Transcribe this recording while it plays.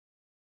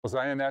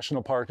Zion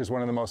National Park is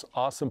one of the most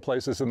awesome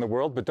places in the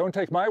world, but don't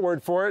take my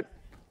word for it.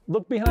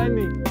 Look behind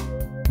me.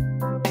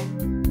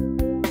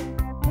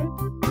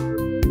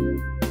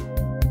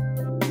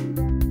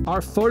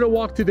 Our photo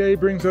walk today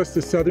brings us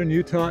to southern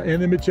Utah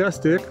and the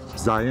majestic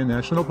Zion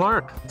National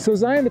Park. So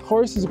Zion, of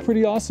course, is a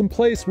pretty awesome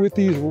place with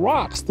these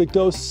rocks that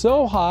go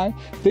so high,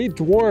 they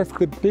dwarf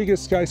the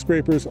biggest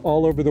skyscrapers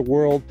all over the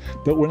world.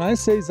 But when I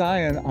say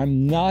Zion,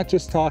 I'm not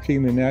just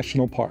talking the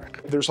national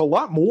park. There's a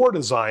lot more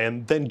to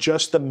Zion than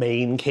just the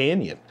main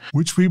canyon,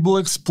 which we will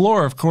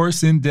explore, of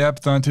course, in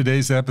depth on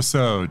today's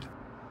episode.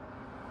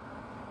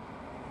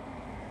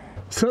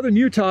 Southern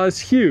Utah is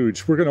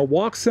huge. We're going to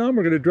walk some,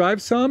 we're going to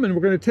drive some, and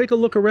we're going to take a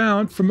look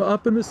around from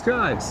up in the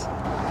skies.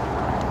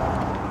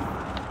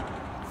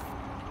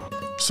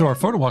 So our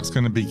photo walk's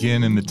going to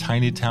begin in the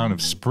tiny town of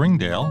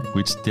Springdale,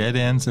 which dead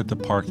ends at the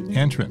park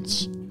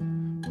entrance.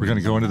 We're going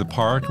to go into the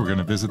park, we're going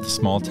to visit the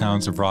small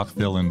towns of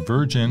Rockville and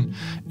Virgin,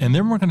 and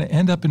then we're going to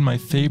end up in my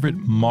favorite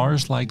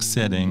Mars-like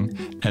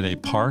setting at a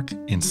park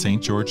in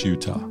St. George,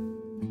 Utah.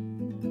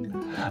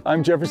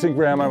 I'm Jefferson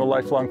Graham. I'm a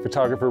lifelong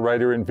photographer,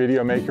 writer, and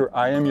video maker.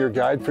 I am your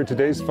guide for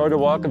today's photo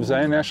walk of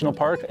Zion National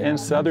Park and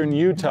southern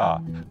Utah.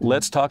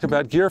 Let's talk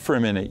about gear for a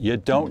minute. You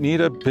don't need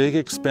a big,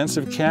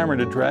 expensive camera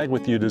to drag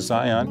with you to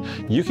Zion.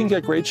 You can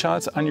get great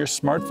shots on your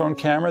smartphone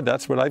camera.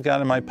 That's what I've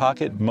got in my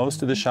pocket.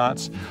 Most of the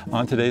shots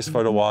on today's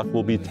photo walk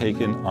will be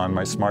taken on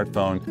my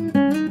smartphone.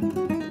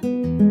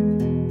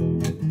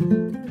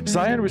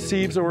 Zion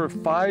receives over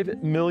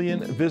 5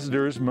 million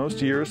visitors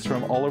most years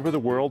from all over the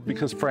world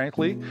because,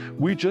 frankly,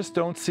 we just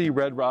don't see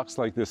red rocks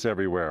like this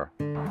everywhere.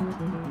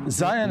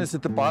 Zion is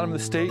at the bottom of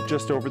the state,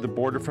 just over the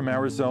border from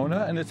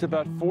Arizona, and it's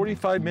about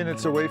 45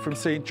 minutes away from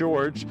St.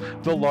 George,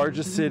 the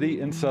largest city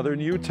in southern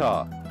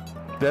Utah.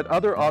 That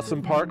other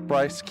awesome park,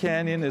 Bryce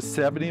Canyon, is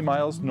 70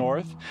 miles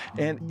north,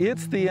 and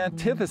it's the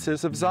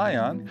antithesis of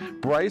Zion.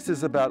 Bryce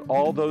is about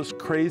all those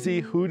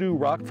crazy hoodoo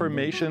rock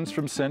formations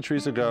from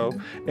centuries ago,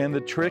 and the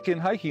trick in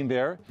hiking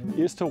there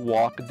is to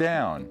walk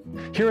down.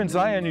 Here in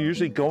Zion, you're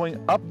usually going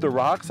up the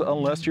rocks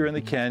unless you're in the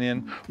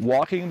canyon,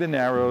 walking the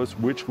Narrows,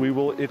 which we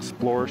will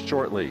explore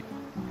shortly.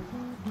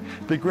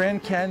 The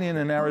Grand Canyon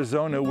in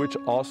Arizona, which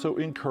also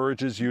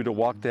encourages you to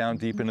walk down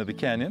deep into the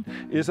canyon,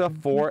 is a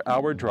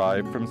 4-hour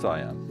drive from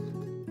Zion.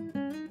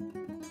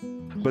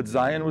 But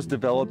Zion was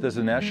developed as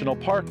a national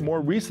park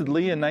more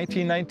recently in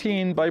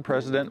 1919 by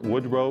President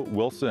Woodrow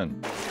Wilson.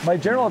 My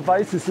general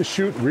advice is to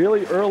shoot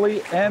really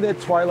early and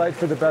at twilight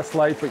for the best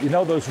light, but you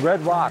know those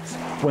red rocks,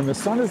 when the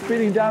sun is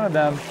beating down on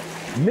them,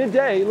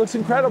 midday looks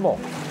incredible.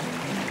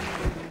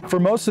 For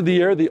most of the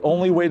year, the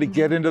only way to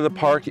get into the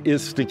park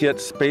is to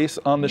get space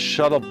on the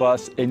shuttle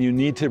bus, and you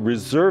need to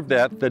reserve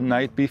that the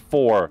night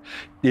before.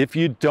 If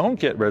you don't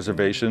get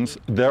reservations,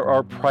 there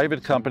are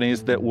private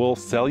companies that will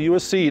sell you a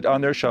seat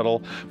on their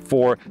shuttle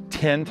for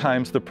 10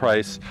 times the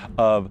price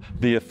of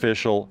the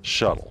official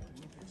shuttle.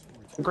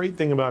 The great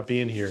thing about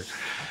being here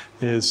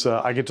is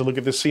I get to look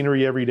at the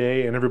scenery every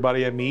day, and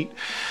everybody I meet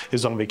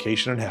is on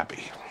vacation and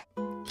happy.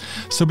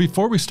 So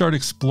before we start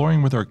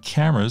exploring with our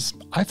cameras,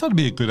 I thought it'd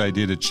be a good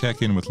idea to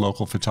check in with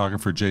local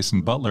photographer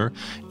Jason Butler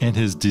and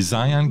his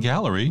DeZion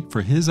Gallery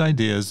for his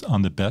ideas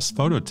on the best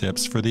photo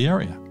tips for the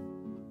area.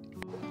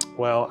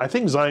 Well, I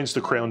think Zion's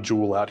the crown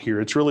jewel out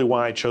here. It's really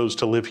why I chose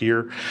to live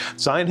here.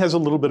 Zion has a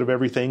little bit of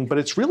everything, but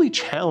it's really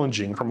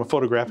challenging from a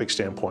photographic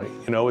standpoint.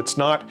 You know, it's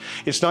not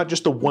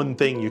just the one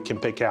thing you can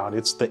pick out.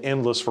 It's the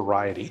endless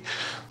variety.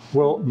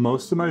 Well,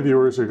 most of my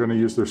viewers are going to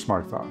use their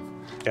smartphone.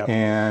 Yep.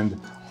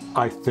 And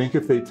I think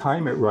if they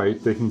time it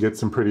right, they can get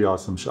some pretty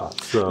awesome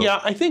shots. So.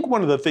 Yeah, I think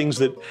one of the things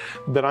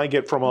that I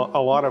get from a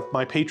lot of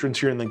my patrons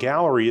here in the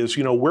gallery is,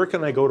 you know, where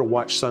can I go to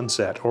watch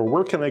sunset, or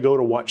where can I go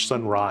to watch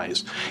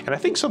sunrise? And I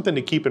think something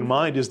to keep in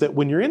mind is that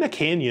when you're in a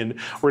canyon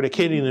or in a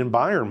canyon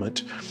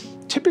environment,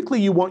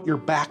 typically you want your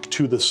back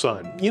to the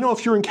sun. You know,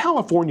 if you're in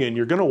California and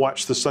you're gonna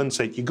watch the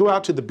sunset, you go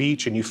out to the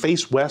beach and you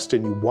face west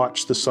and you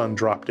watch the sun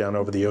drop down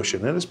over the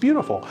ocean, and it's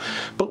beautiful.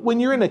 But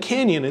when you're in a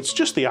canyon, it's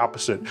just the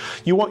opposite.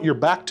 You want your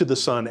back to the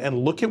sun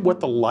and look at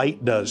what the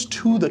light does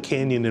to the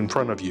canyon in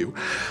front of you.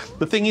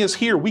 The thing is,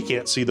 here we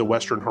can't see the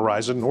western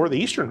horizon nor the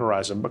eastern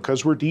horizon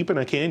because we're deep in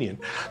a canyon.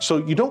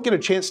 So you don't get a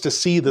chance to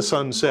see the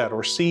sunset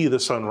or see the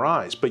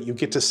sunrise, but you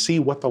get to see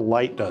what the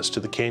light does to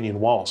the canyon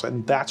walls,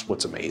 and that's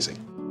what's amazing.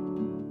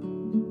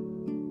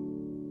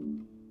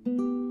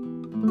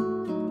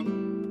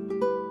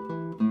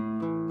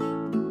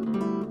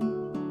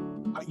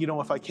 You know,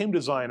 if I came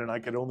to Zion and I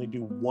could only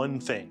do one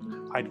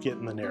thing, I'd get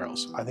in the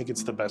Narrows. I think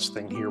it's the best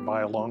thing here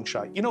by a long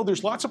shot. You know,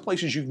 there's lots of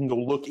places you can go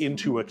look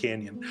into a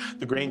canyon.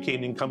 The Grand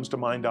Canyon comes to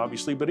mind,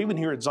 obviously, but even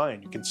here at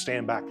Zion, you can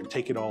stand back and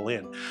take it all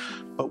in.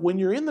 But when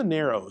you're in the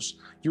Narrows,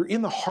 you're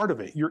in the heart of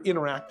it. You're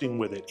interacting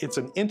with it. It's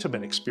an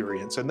intimate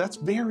experience, and that's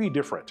very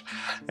different.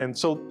 And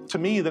so, to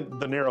me,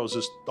 the Narrows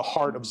is the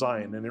heart of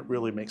Zion, and it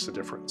really makes a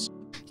difference.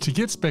 To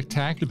get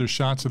spectacular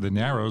shots of the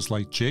Narrows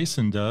like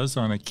Jason does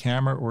on a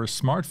camera or a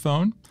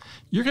smartphone,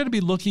 you're going to be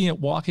looking at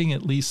walking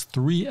at least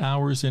 3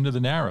 hours into the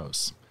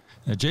Narrows.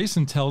 Now,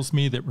 Jason tells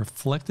me that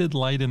reflected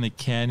light in the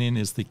canyon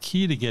is the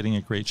key to getting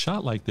a great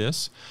shot like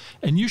this,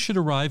 and you should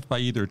arrive by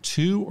either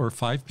 2 or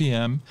 5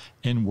 p.m.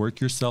 and work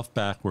yourself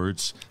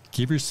backwards.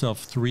 Give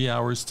yourself 3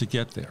 hours to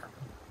get there.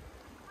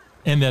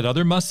 And that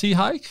other must-see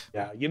hike?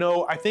 Yeah, you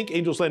know, I think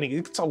Angel's Landing,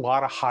 it's a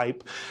lot of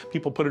hype.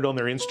 People put it on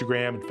their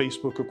Instagram and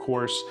Facebook, of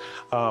course.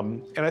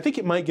 And I think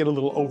it might get a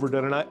little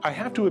overdone. And I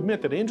have to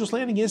admit that Angel's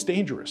Landing is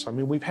dangerous. I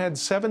mean, we've had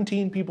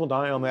 17 people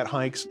die on that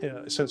hike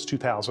since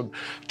 2000,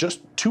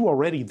 just 2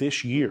 already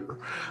this year.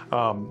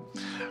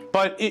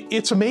 But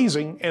it's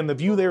amazing, and the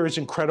view there is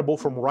incredible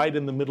from right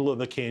in the middle of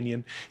the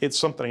canyon. It's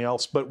something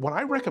else. But what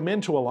I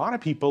recommend to a lot of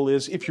people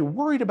is if you're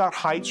worried about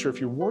heights or if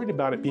you're worried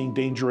about it being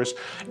dangerous,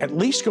 at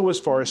least go as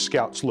far as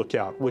Scout's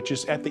Lookout, which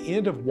is at the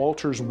end of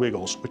Walter's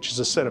Wiggles, which is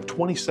a set of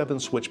 27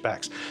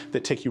 switchbacks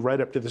that take you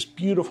right up to this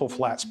beautiful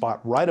flat spot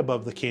right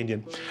above the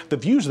canyon. The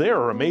views there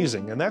are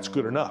amazing, and that's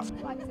good enough.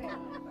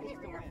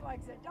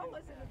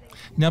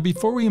 Now,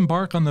 before we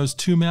embark on those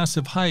 2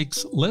 massive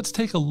hikes, let's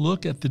take a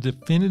look at the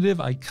definitive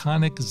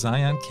iconic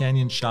Zion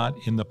Canyon shot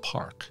in the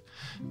park.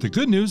 The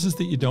good news is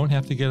that you don't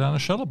have to get on a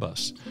shuttle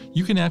bus.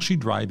 You can actually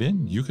drive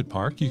in, you could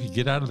park, you could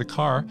get out of the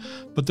car,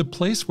 but the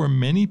place where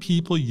many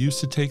people used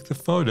to take the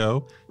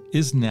photo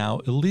is now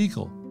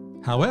illegal.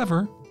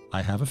 However,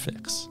 I have a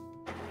fix.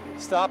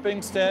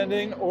 Stopping,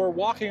 standing, or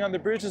walking on the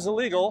bridge is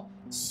illegal,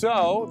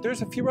 so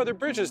there's a few other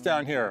bridges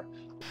down here.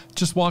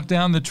 Just walk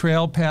down the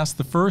trail past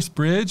the first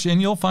bridge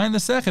and you'll find the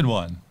second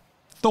one.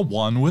 The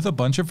one with a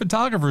bunch of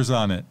photographers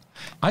on it.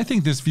 I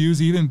think this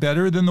view's even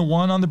better than the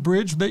one on the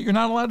bridge that you're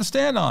not allowed to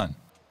stand on.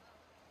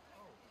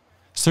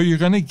 So you're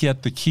going to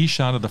get the key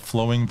shot of the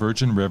flowing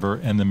Virgin River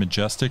and the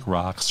majestic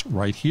rocks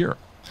right here.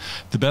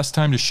 The best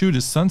time to shoot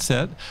is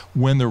sunset,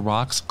 when the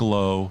rocks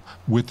glow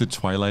with the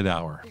twilight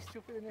hour.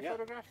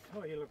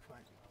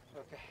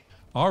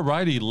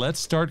 Alrighty, let's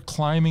start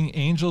climbing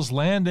Angel's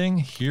Landing.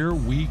 Here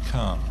we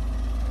come.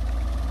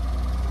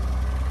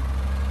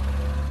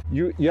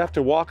 You have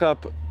to walk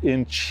up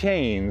in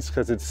chains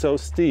because it's so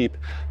steep.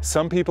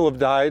 Some people have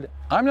died.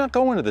 I'm not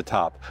going to the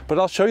top, but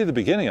I'll show you the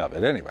beginning of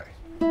it anyway.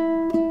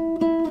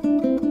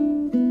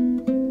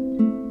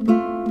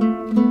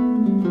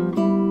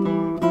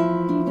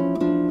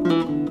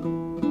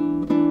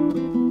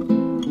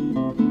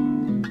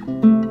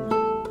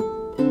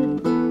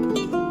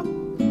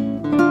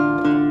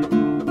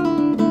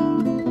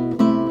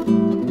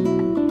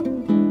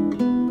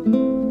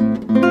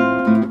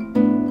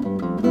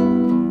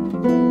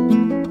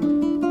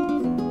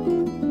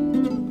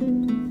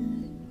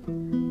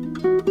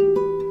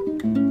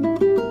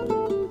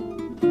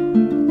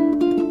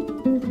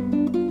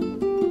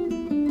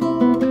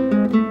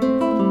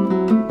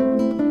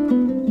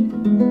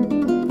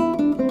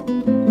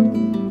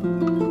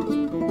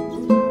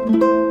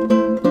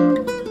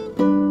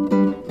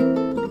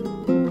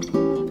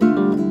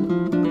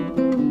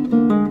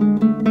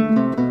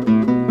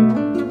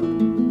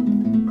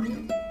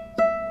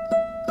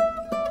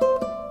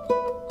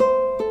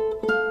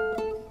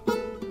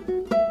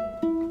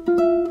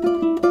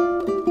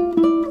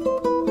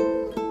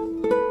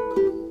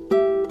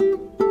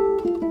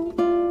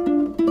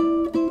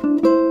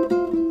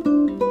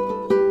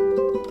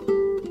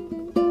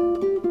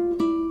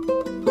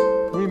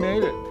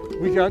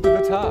 We got to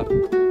the top.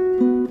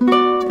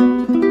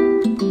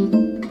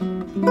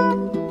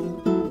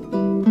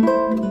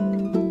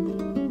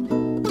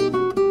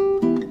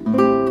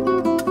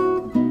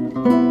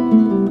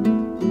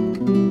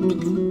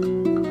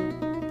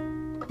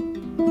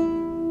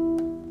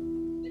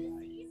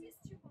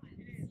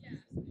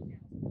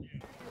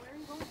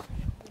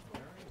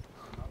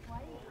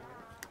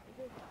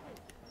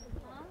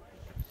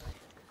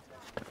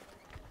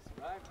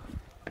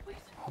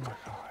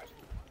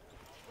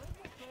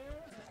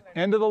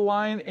 End of the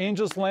line,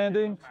 Angel's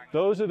Landing.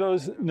 Those are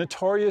those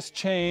notorious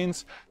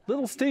chains.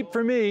 Little steep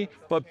for me,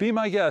 but be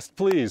my guest,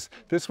 please.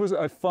 This was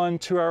a fun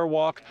 2-hour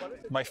walk.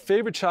 My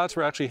favorite shots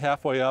were actually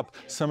halfway up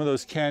some of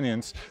those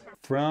canyons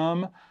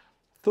from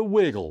the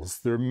Wiggles.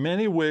 There are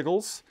many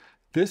Wiggles.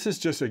 This is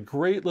just a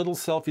great little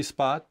selfie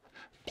spot,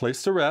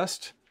 place to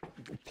rest,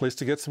 place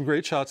to get some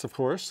great shots, of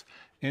course.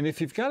 And if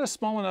you've got a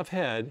small enough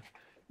head,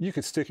 you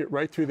could stick it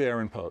right through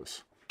there and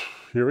pose.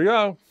 Here we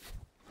go.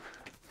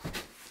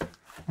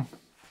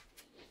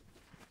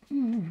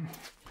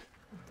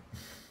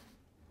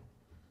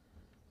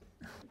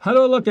 How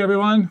do I look,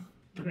 everyone?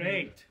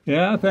 Great.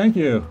 Yeah, thank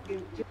you.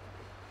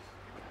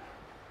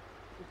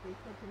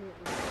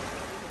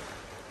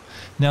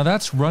 Now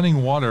that's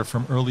running water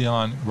from early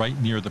on right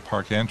near the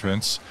park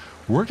entrance.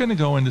 We're going to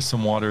go into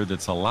some water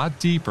that's a lot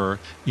deeper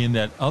in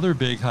that other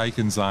big hike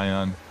in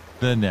Zion,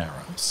 the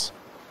Narrows.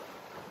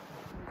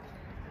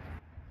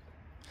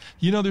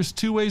 You know, there's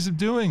 2 ways of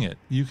doing it.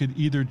 You could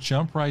either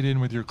jump right in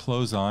with your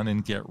clothes on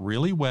and get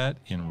really wet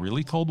in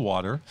really cold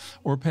water,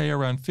 or pay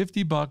around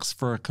 $50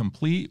 for a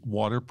complete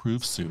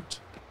waterproof suit.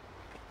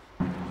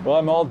 Well,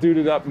 I'm all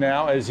duded up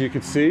now, as you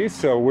can see,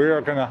 so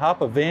we're going to hop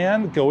a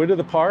van, go into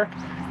the park,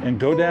 and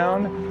go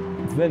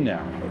down the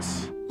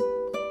Narrows.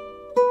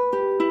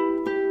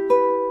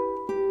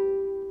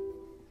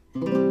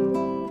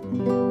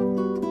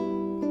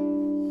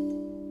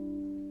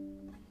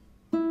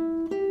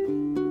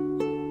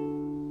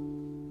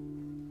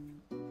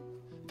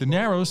 The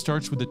Narrows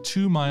starts with a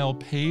 2-mile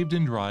paved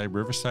and dry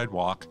riverside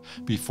walk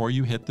before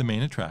you hit the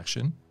main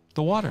attraction,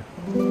 the water.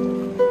 Here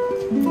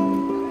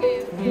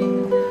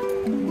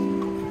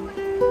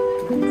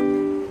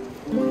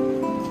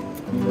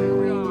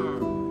we are,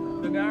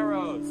 the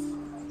Narrows.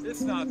 It's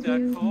not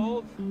that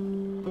cold.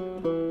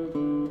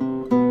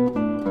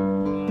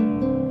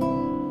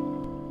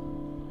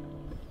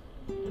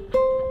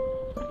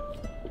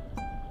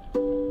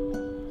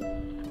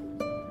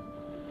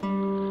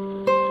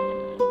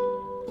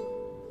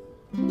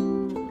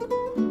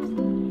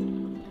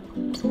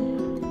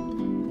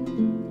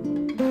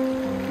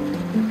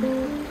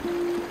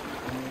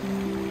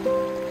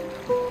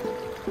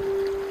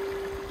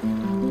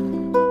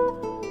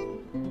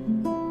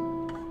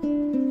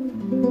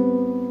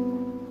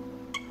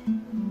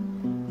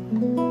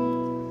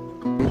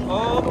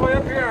 All the way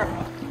up here.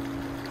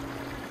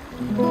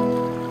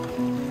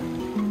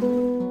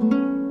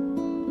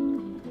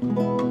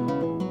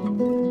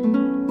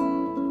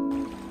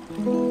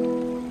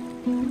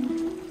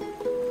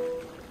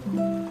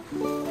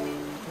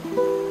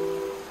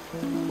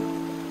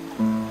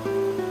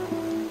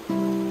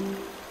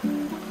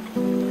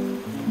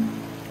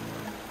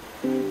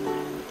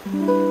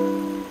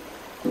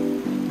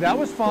 That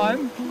was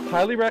fun,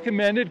 highly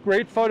recommended,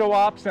 great photo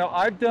ops. Now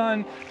I've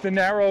done the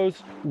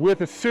Narrows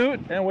with a suit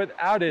and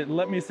without it.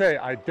 Let me say,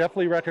 I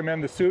definitely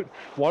recommend the suit.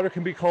 Water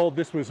can be cold,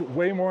 this was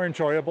way more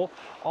enjoyable.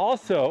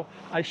 Also,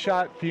 I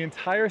shot the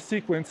entire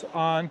sequence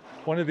on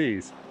one of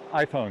these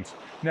iPhones.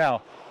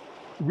 Now,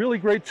 really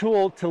great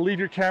tool to leave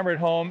your camera at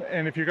home,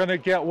 and if you're gonna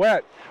get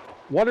wet,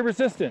 water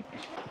resistant.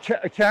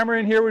 A camera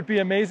in here would be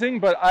amazing,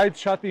 but I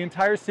shot the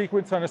entire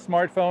sequence on a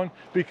smartphone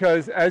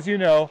because, as you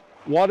know,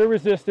 water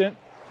resistant.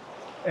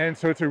 And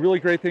so it's a really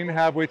great thing to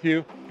have with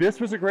you.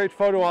 This was a great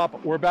photo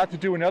op. We're about to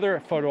do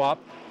another photo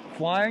op,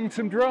 flying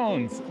some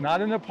drones,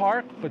 not in the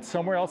park, but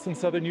somewhere else in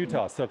southern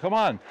Utah. So come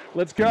on,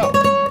 let's go.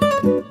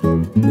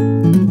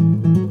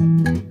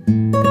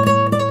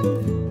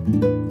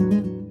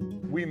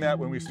 We met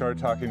when we started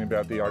talking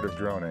about the art of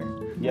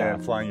droning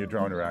and flying your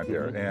drone around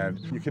here. And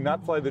you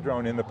cannot fly the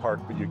drone in the park,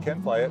 but you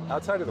can fly it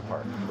outside of the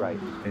park. Right.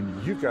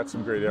 And you've got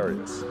some great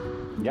areas.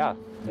 Yeah.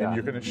 And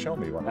you're going to show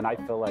me one. And I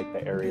feel like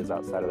the areas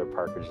outside of the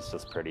park are just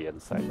as pretty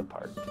inside the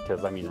park.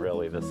 Because, I mean,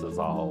 really, this is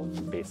all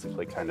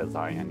basically kind of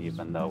Zion,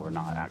 even though we're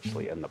not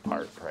actually in the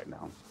park right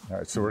now. All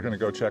right, so we're going to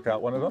go check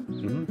out one of them?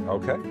 Mm-hmm.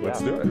 Okay, let's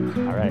do it.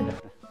 All right.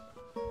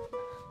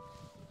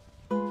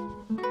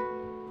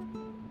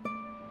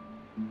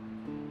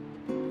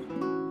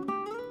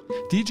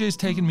 DJ's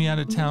taken me out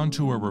of town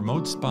to a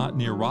remote spot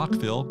near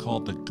Rockville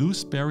called the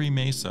Gooseberry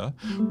Mesa,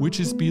 which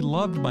is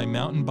beloved by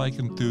mountain bike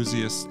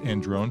enthusiasts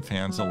and drone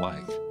fans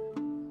alike.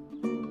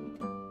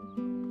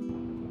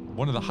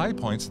 One of the high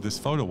points of this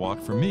photo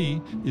walk for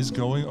me is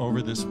going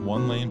over this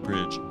one-lane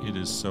bridge. It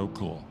is so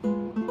cool.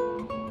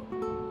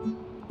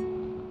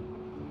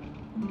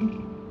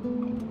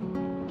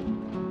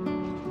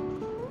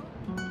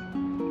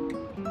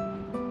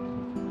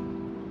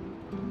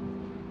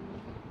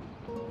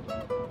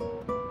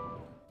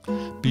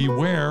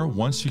 Beware,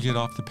 once you get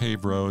off the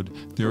paved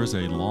road, there is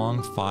a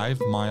long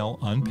 5-mile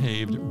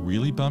unpaved,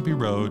 really bumpy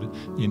road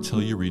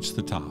until you reach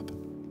the top.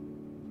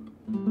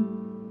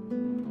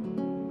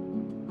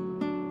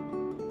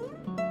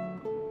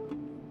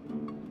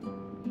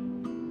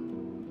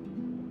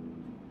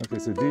 Okay,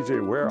 so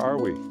DJ, where are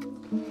we?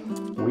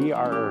 We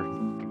are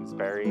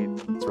Gooseberry.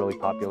 It's really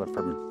popular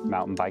for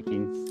mountain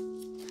biking.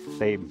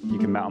 You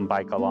can mountain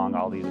bike along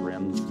all these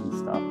rims and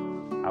stuff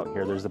out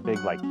here. There's a big,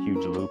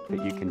 huge loop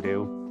that you can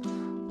do.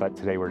 But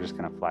today we're just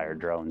gonna fly our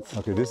drones.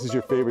 Okay, this is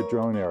your favorite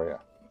drone area?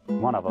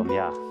 One of them,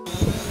 yeah.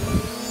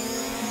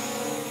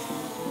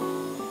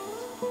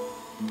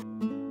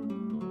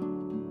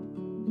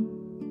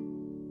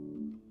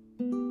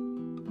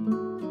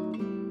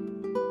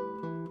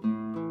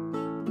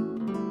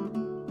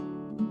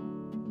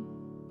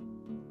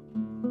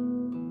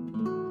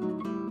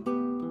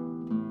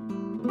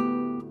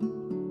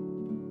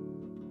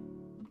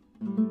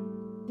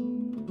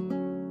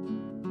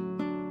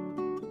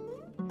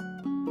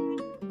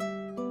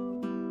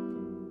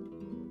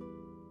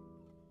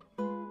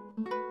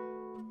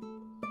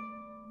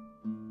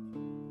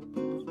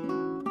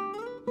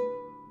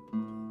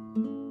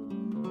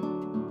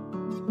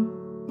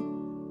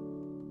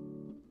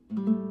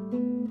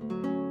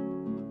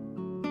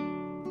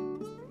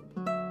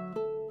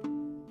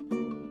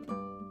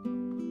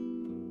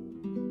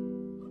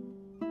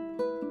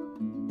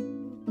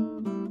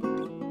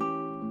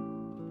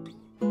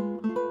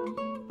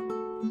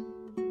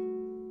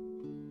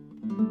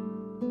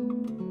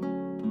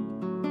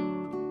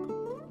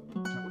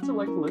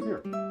 Like to live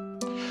here?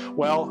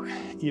 Well,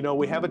 you know,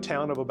 we have a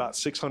town of about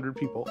 600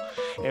 people,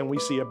 and we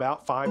see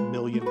about 5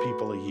 million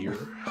people a year.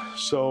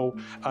 so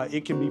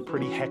it can be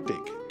pretty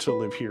hectic to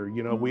live here.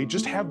 You know, we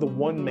just have the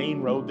one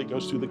main road that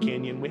goes through the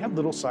canyon. We have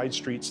little side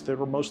streets that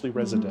are mostly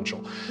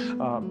residential.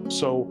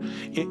 So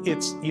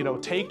it's, you know,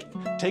 take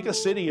a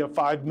city of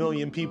 5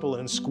 million people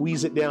and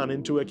squeeze it down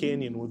into a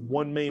canyon with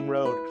one main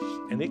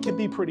road, and it can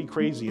be pretty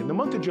crazy. In the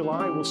month of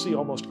July, we'll see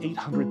almost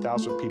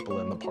 800,000 people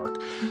in the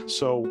park.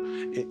 So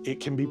it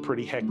can be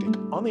pretty hectic.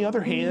 On the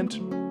other hand,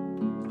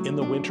 in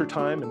the winter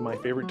time, and my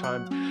favorite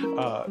time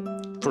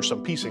for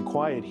some peace and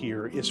quiet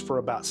here, is for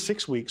about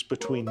 6 weeks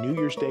between New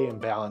Year's Day and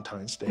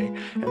Valentine's Day.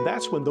 And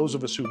that's when those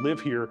of us who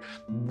live here,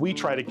 we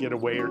try to get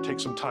away or take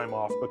some time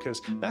off,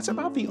 because that's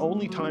about the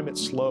only time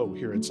it's slow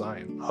here at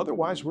Zion.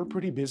 Otherwise, we're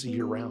pretty busy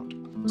year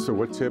round. So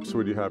what tips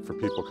would you have for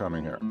people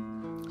coming here?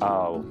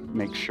 Oh,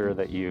 make sure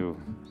that you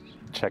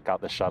check out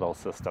the shuttle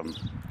system,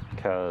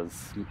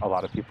 because a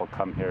lot of people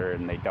come here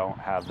and they don't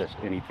have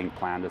anything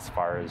planned as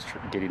far as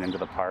getting into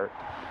the park.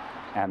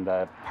 And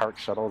the park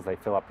shuttles, they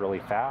fill up really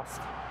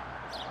fast,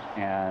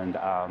 and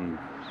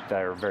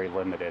they're very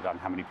limited on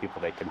how many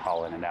people they can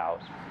haul in and out.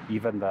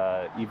 Even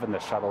the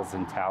shuttles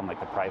in town,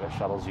 like the private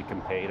shuttles you can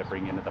pay to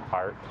bring into the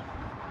park,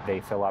 they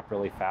fill up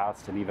really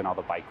fast, and even all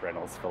the bike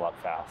rentals fill up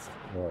fast.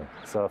 Yeah.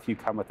 So if you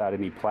come without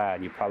any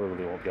plan, you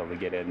probably won't be able to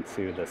get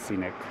into the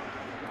scenic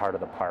part of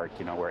the park,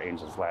 you know, where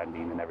Angel's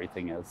Landing and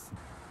everything is.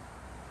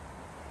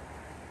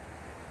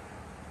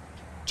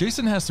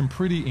 Jason has some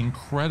pretty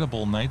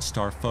incredible night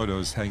star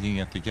photos hanging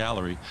at the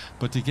gallery,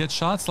 but to get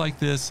shots like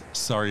this,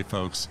 sorry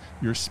folks,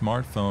 your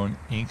smartphone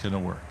ain't gonna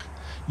work.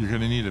 You're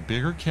gonna need a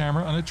bigger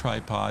camera on a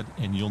tripod,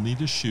 and you'll need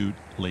to shoot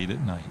late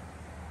at night.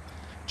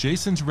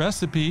 Jason's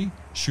recipe: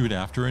 shoot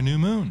after a new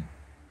moon.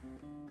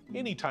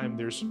 Anytime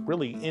there's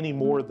really any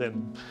more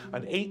than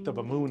 1/8 of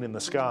a moon in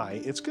the sky,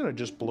 it's going to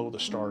just blow the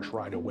stars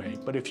right away.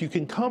 But if you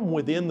can come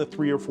within the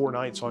 3 or 4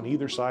 nights on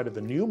either side of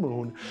the new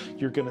moon,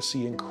 you're going to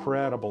see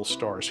incredible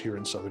stars here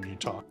in southern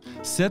Utah.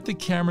 Set the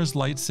camera's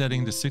light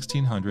setting to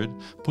 1600,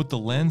 put the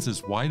lens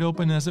as wide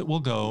open as it will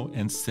go,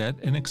 and set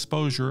an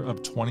exposure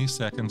of 20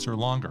 seconds or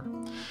longer.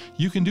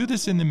 You can do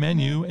this in the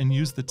menu and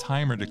use the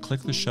timer to click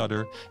the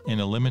shutter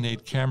and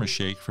eliminate camera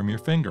shake from your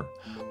finger.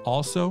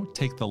 Also,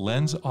 take the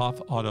lens off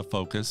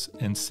autofocus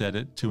and set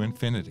it to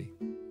infinity.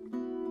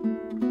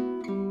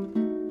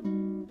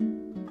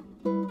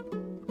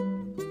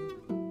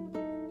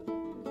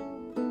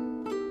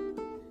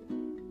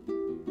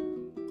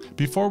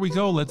 Before we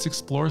go, let's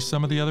explore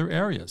some of the other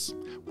areas.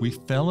 We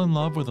fell in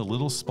love with a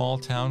little small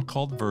town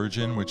called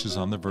Virgin, which is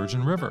on the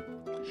Virgin River,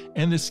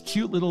 and this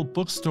cute little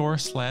bookstore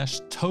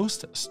 /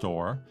 toast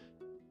store,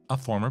 a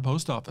former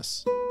post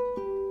office.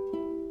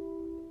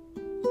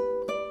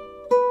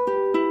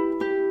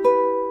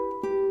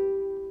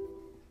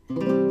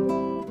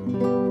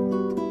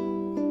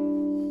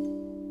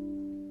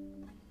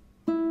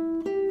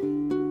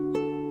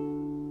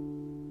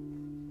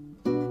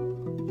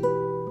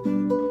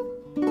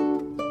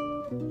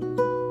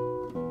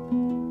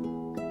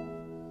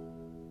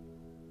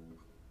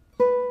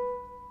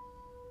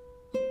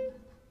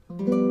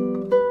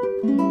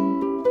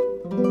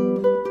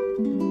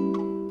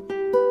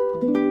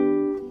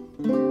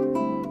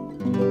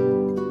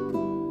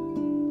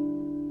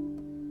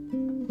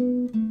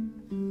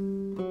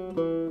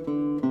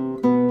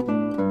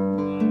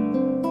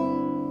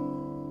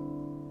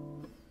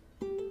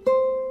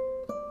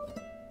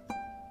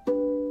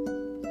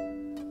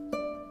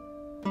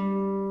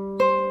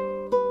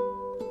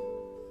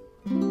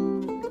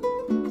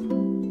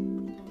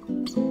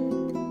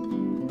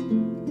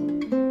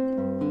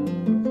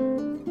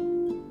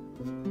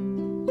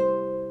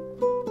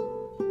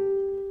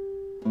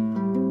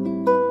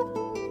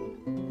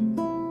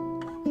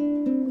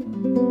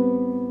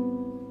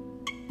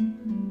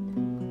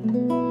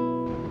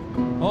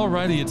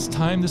 Alrighty, it's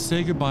time to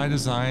say goodbye to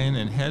Zion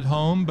and head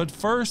home, but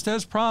first,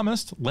 as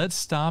promised, let's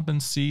stop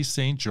and see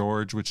St.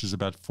 George, which is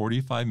about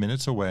 45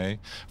 minutes away,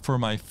 for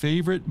my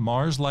favorite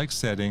Mars-like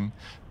setting,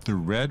 the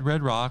red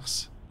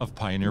rocks of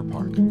Pioneer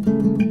Park.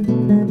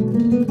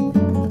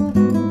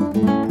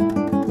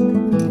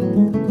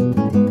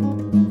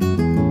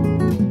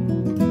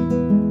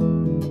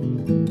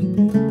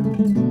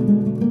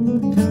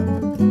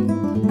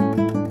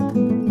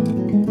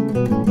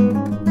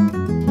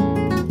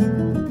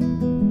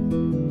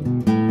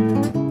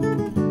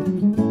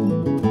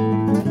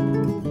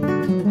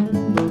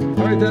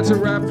 That's a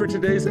wrap for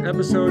today's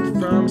episode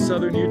from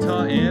Southern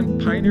Utah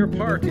and Pioneer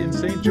Park in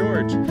St.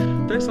 George.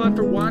 Thanks a lot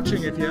for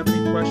watching. If you have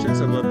any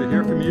questions, I'd love to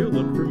hear from you.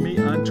 Look for me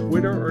on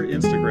Twitter or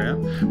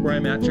Instagram, where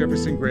I'm at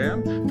Jefferson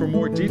Graham. For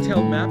more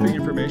detailed mapping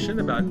information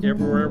about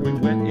everywhere we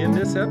went in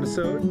this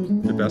episode,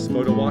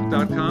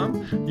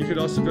 thebestphotowalk.com. You could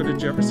also go to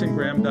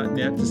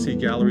jeffersongraham.net to see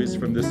galleries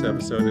from this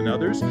episode and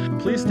others.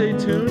 Please stay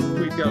tuned.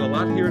 We've got a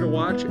lot here to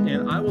watch,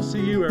 and I will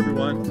see you,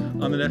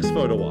 everyone, on the next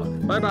Photo Walk.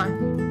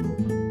 Bye-bye.